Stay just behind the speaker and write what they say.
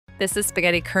This is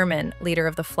Spaghetti Kerman, leader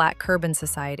of the Flat Kerbin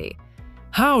Society.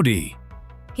 Howdy.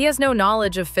 He has no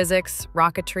knowledge of physics,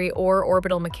 rocketry, or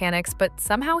orbital mechanics, but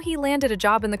somehow he landed a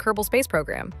job in the Kerbal Space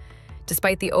program.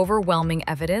 Despite the overwhelming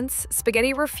evidence,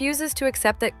 Spaghetti refuses to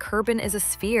accept that Kerbin is a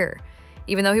sphere.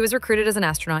 Even though he was recruited as an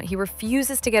astronaut, he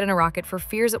refuses to get in a rocket for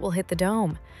fears it will hit the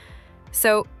dome.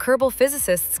 So, Kerbal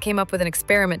physicists came up with an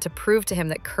experiment to prove to him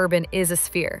that Kerbin is a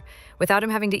sphere, without him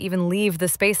having to even leave the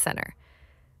Space Center.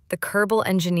 The Kerbal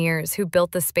engineers who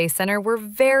built the Space Center were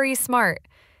very smart.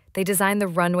 They designed the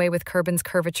runway with Kerbin's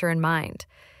curvature in mind.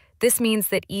 This means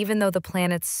that even though the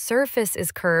planet's surface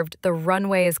is curved, the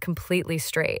runway is completely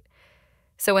straight.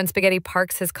 So when Spaghetti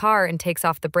parks his car and takes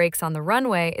off the brakes on the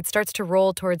runway, it starts to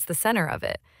roll towards the center of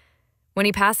it. When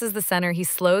he passes the center, he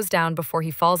slows down before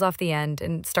he falls off the end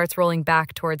and starts rolling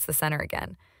back towards the center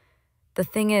again. The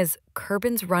thing is,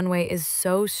 Kerbin's runway is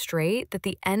so straight that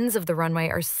the ends of the runway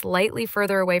are slightly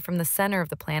further away from the center of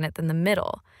the planet than the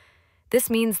middle. This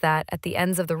means that at the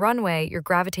ends of the runway, your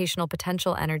gravitational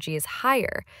potential energy is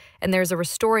higher, and there's a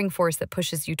restoring force that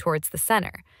pushes you towards the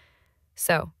center.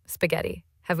 So, Spaghetti,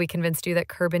 have we convinced you that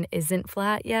Kerbin isn't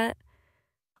flat yet?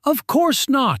 Of course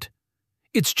not.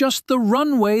 It's just the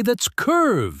runway that's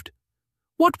curved.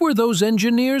 What were those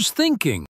engineers thinking?